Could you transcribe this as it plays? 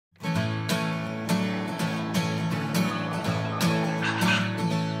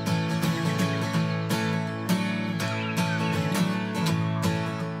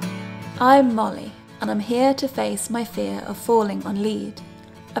I'm Molly, and I'm here to face my fear of falling on lead.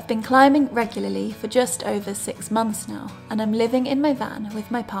 I've been climbing regularly for just over 6 months now, and I'm living in my van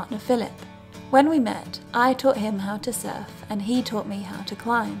with my partner Phillip. When we met, I taught him how to surf and he taught me how to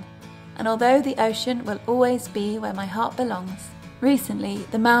climb. And although the ocean will always be where my heart belongs, recently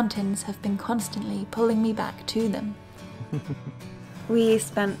the mountains have been constantly pulling me back to them. We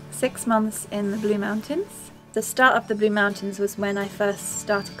spent 6 months in the Blue Mountains. The start of the Blue Mountains was when I first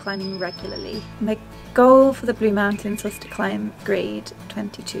started climbing regularly. My goal for the Blue Mountains was to climb grade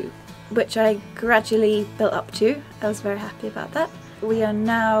 22, which I gradually built up to. I was very happy about that. We are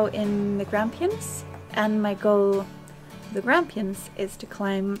now in the Grampians, and my goal for the Grampians is to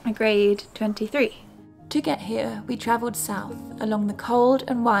climb a grade 23. To get here, we travelled south along the cold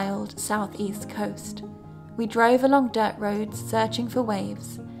and wild southeast coast. We drove along dirt roads searching for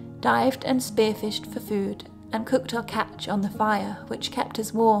waves, dived and spearfished for food, and cooked our catch on the fire, which kept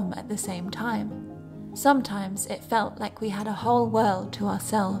us warm at the same time. Sometimes it felt like we had a whole world to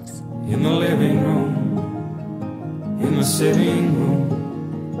ourselves. In the living room, in the sitting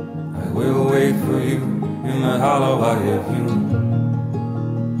room, I will wait for you in the hollow I have hewn,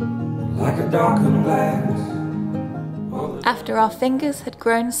 like a darkened glass. After our fingers had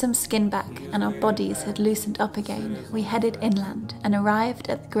grown some skin back and our bodies had loosened up again, we headed inland and arrived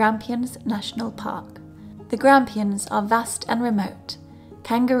at the Grampians National Park. The Grampians are vast and remote.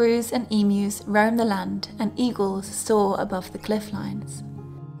 Kangaroos and emus roam the land and eagles soar above the cliff lines.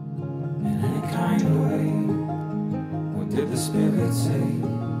 In any kind of way, what did the spirit say?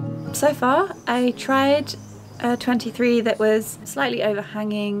 So far, I tried a 23 that was slightly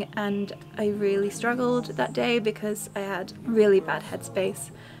overhanging, and I really struggled that day because I had really bad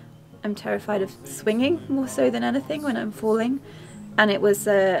headspace. I'm terrified of swinging more so than anything when I'm falling. And it was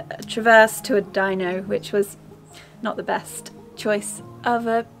a traverse to a dyno, which was not the best choice of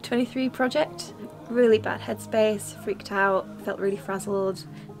a 23 project. Really bad headspace, freaked out, felt really frazzled,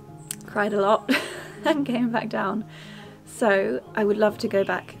 cried a lot and came back down. So I would love to go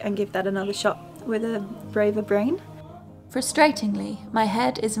back and give that another shot with a braver brain. Frustratingly, my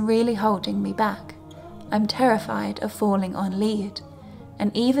head is really holding me back. I'm terrified of falling on lead.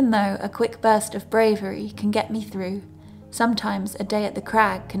 And even though a quick burst of bravery can get me through, sometimes a day at the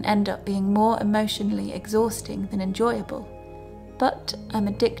crag can end up being more emotionally exhausting than enjoyable. But I'm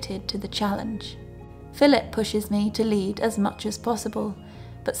addicted to the challenge. Phillip pushes me to lead as much as possible,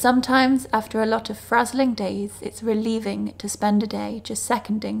 but sometimes after a lot of frazzling days, it's relieving to spend a day just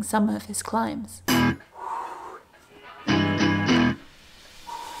seconding some of his climbs.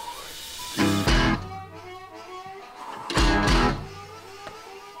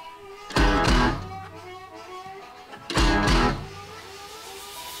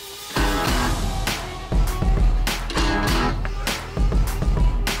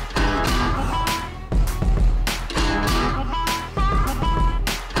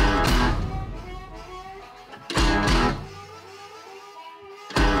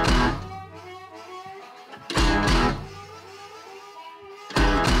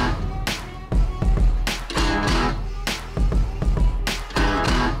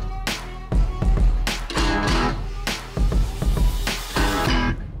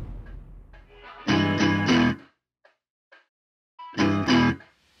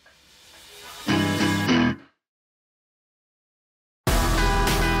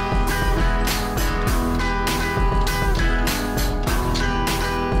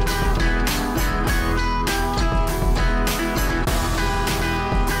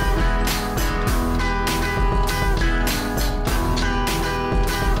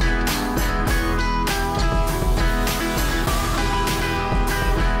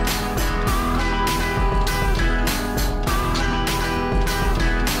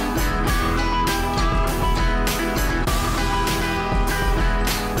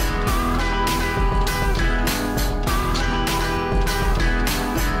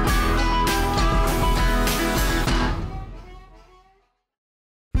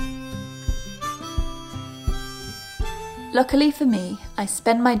 Luckily for me, I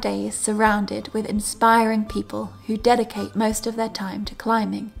spend my days surrounded with inspiring people who dedicate most of their time to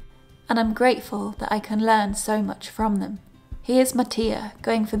climbing, and I'm grateful that I can learn so much from them. Here's Mattia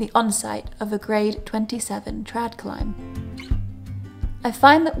going for the onsite of a grade 27 trad climb. I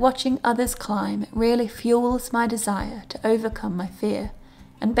find that watching others climb really fuels my desire to overcome my fear,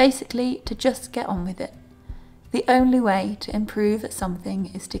 and basically to just get on with it. The only way to improve at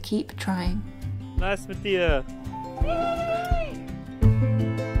something is to keep trying. Nice, Mattia!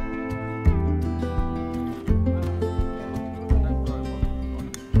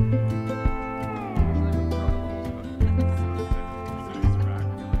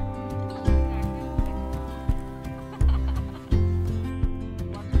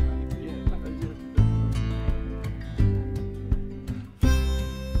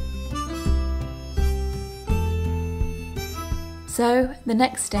 So, the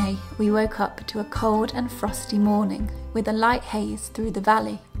next day, we woke up to a cold and frosty morning with a light haze through the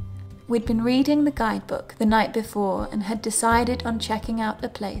valley. We'd been reading the guidebook the night before and had decided on checking out a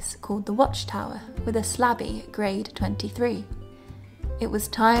place called the Watchtower with a slabby grade 23. It was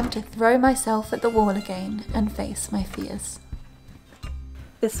time to throw myself at the wall again and face my fears.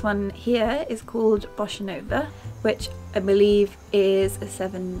 This one here is called Bossa Nova, which I believe is a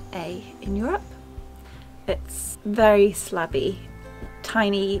 7A in Europe. It's very slabby,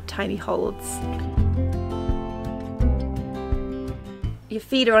 tiny holds. Your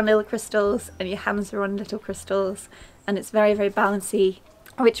feet are on little crystals and your hands are on little crystals, and it's very bouncy,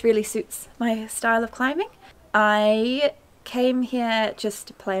 which really suits my style of climbing. I came here just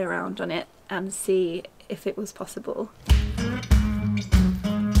to play around on it and see if it was possible.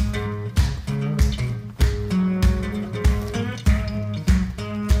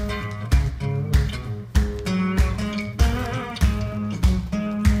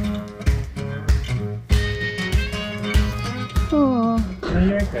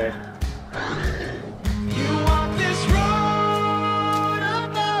 You're okay. You walk this road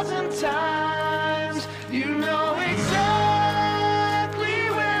 1,000 times. You know exactly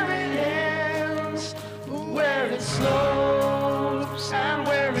where it ends, where it slopes, and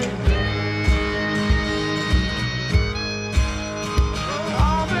where it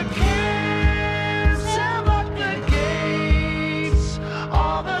all the cans have up the gates,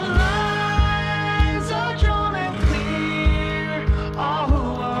 all the lines are drawn and clear, all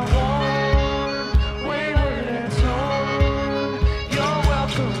who are worn, wayward and torn, you're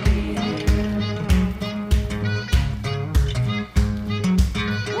welcome here.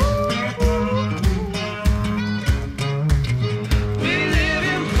 We live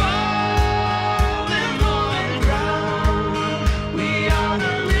in falling falling ground. We are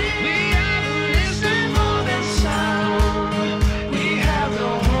the listen more than sound. We have no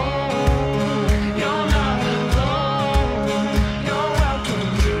home. You're not alone. You're welcome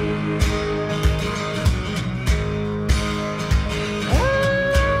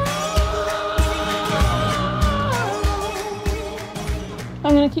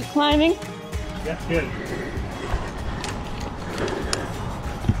I'm gonna keep climbing. Yeah, good.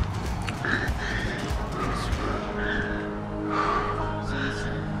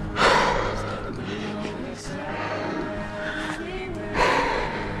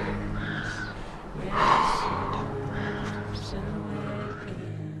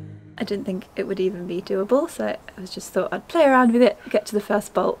 I didn't think it would even be doable, so I just thought I'd play around with it, get to the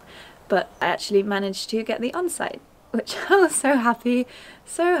first bolt, but I actually managed to get the onside, which I was so happy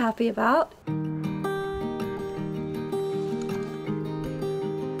about.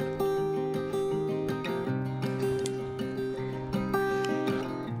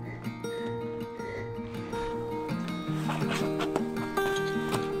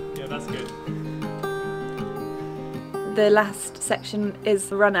 Yeah, that's good. The last section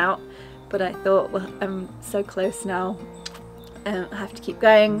is run out, but I thought, well, I'm so close now, I have to keep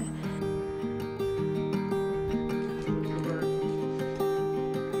going.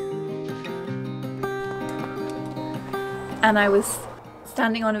 And I was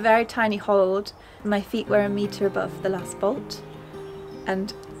standing on a very tiny hold. My feet were 1 meter above the last bolt,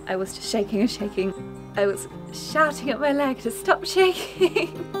 and I was just shaking and shaking. I was shouting at my leg to stop shaking.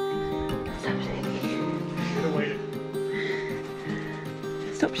 Stop shaking. Should have waited.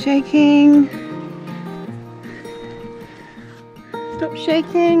 Stop shaking. Stop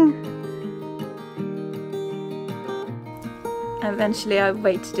shaking. Eventually I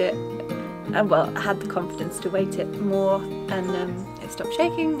waited it, and well, I had the confidence to wait it more, and it stopped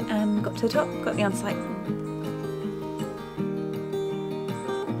shaking and got to the top, got the onside.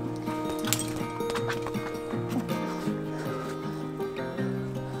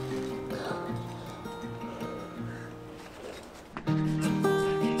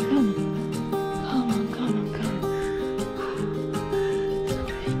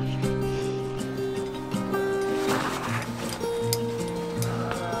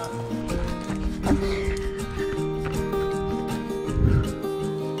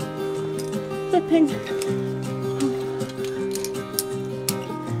 Flipping.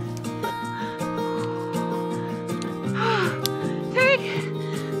 Take.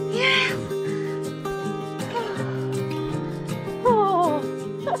 Yes. Oh.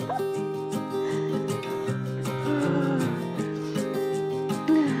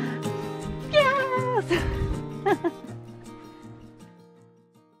 Yes.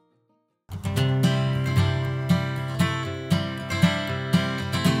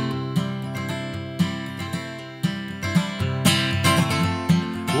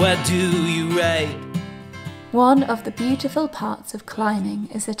 Where do you write One of the beautiful parts of climbing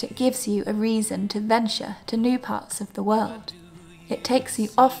is that it gives you a reason to venture to new parts of the world. It takes you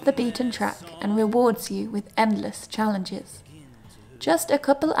off the beaten track and rewards you with endless challenges. Just a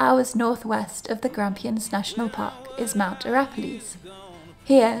couple hours northwest of the Grampians National Park is Mount Arapiles.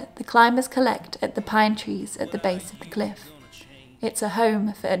 Here, the climbers collect at the pine trees at the base of the cliff. It's a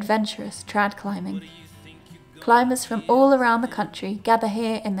home for adventurous trad climbing. Climbers from all around the country gather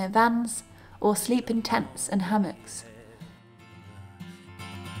here in their vans or sleep in tents and hammocks.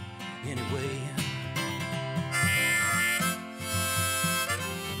 Anyway.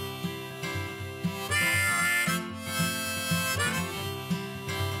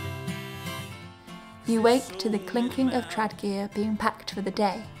 You wake to the clinking of trad gear being packed for the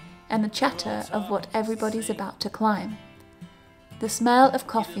day and the chatter of what everybody's about to climb. The smell of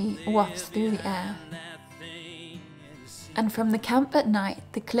coffee wafts through the air. And from the camp at night,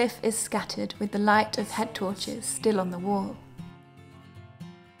 the cliff is scattered with the light of head torches still on the wall.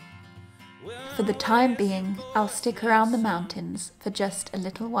 For the time being, I'll stick around the mountains for just a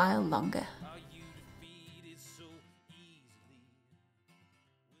little while longer.